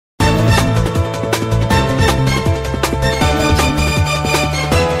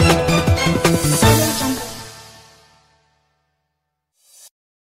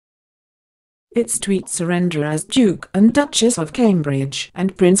Its tweet surrender as Duke and Duchess of Cambridge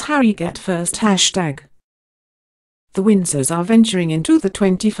and Prince Harry get first hashtag. The Windsors are venturing into the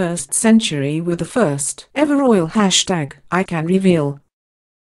 21st century with the first ever royal hashtag, I can reveal.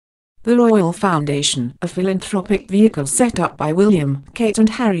 The Royal Foundation, a philanthropic vehicle set up by William, Kate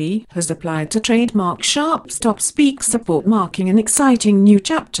and Harry, has applied to trademark Sharp Stop Speak support, marking an exciting new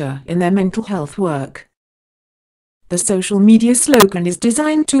chapter in their mental health work. The social media slogan is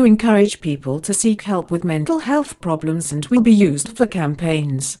designed to encourage people to seek help with mental health problems and will be used for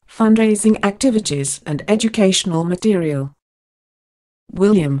campaigns, fundraising activities, and educational material.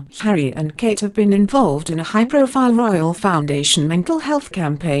 William, Harry and Kate have been involved in a high-profile Royal Foundation mental health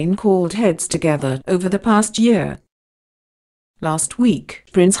campaign called Heads Together over the past year. Last week,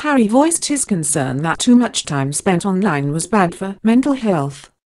 Prince Harry voiced his concern that too much time spent online was bad for mental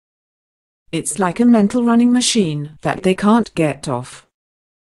health. It's like a mental running machine that they can't get off.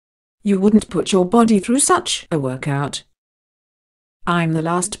 You wouldn't put your body through such a workout. I'm the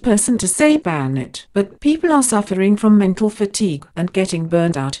last person to say ban it, but people are suffering from mental fatigue and getting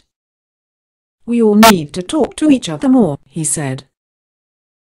burned out. We all need to talk to each other more, he said.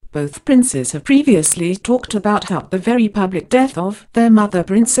 Both princes have previously talked about how the very public death of their mother,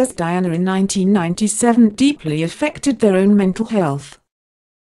 Princess Diana, in 1997 deeply affected their own mental health.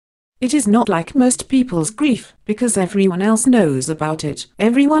 It is not like most people's grief, because everyone else knows about it,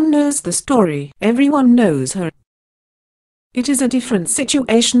 everyone knows the story, everyone knows her. It is a different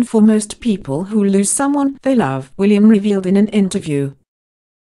situation for most people who lose someone they love, William revealed in an interview.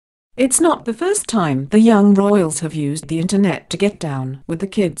 It's not the first time the young royals have used the internet to get down with the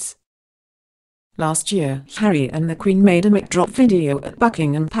kids. Last year, Harry and the Queen made a mic-drop video at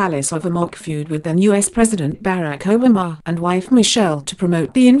Buckingham Palace of a mock feud with then US President Barack Obama and wife Michelle to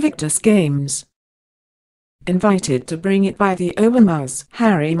promote the Invictus Games. Invited to bring it by the Obamas,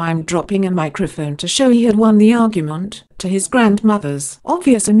 Harry mimed dropping a microphone to show he had won the argument, to his grandmother's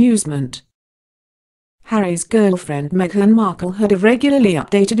obvious amusement. Harry's girlfriend Meghan Markle had a regularly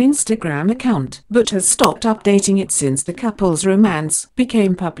updated Instagram account, but has stopped updating it since the couple's romance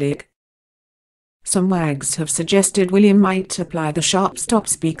became public. Some wags have suggested William might apply the Sharp Stop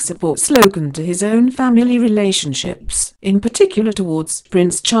Speak support slogan to his own family relationships, in particular towards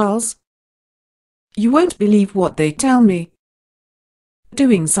Prince Charles. You won't believe what they tell me.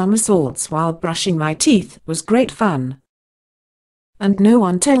 Doing somersaults while brushing my teeth was great fun. And no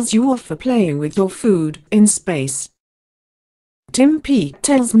one tells you off for playing with your food in space. Tim Peake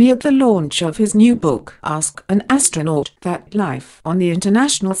tells me at the launch of his new book, Ask an Astronaut, that life on the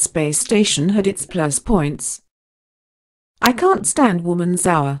International Space Station had its plus points. I can't stand Woman's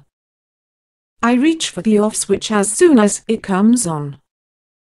Hour. I reach for the off switch as soon as it comes on.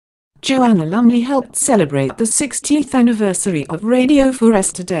 Joanna Lumley helped celebrate the 60th anniversary of Radio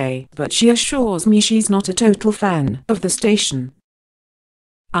 4S today, but she assures me she's not a total fan of the station.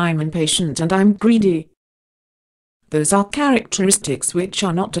 I'm impatient and I'm greedy. Those are characteristics which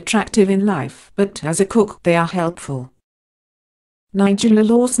are not attractive in life, but as a cook they are helpful. Nigella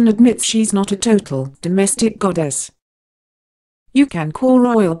Lawson admits she's not a total domestic goddess. You can call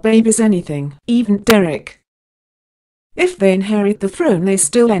royal babies anything, even Derek. If they inherit the throne they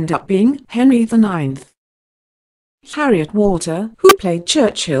still end up being Henry IX. Harriet Walter, who played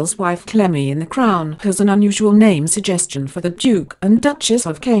Churchill's wife Clemmy in The Crown, has an unusual name suggestion for the Duke and Duchess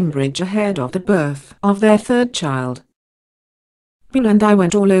of Cambridge ahead of the birth of their third child. Bill and I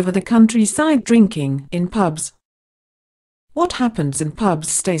went all over the countryside drinking in pubs. What happens in pubs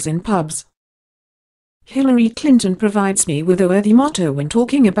stays in pubs. Hillary Clinton provides me with a worthy motto when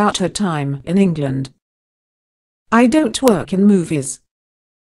talking about her time in England. I don't work in movies.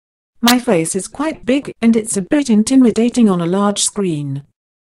 My face is quite big and it's a bit intimidating on a large screen.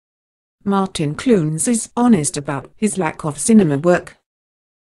 Martin Clunes is honest about his lack of cinema work.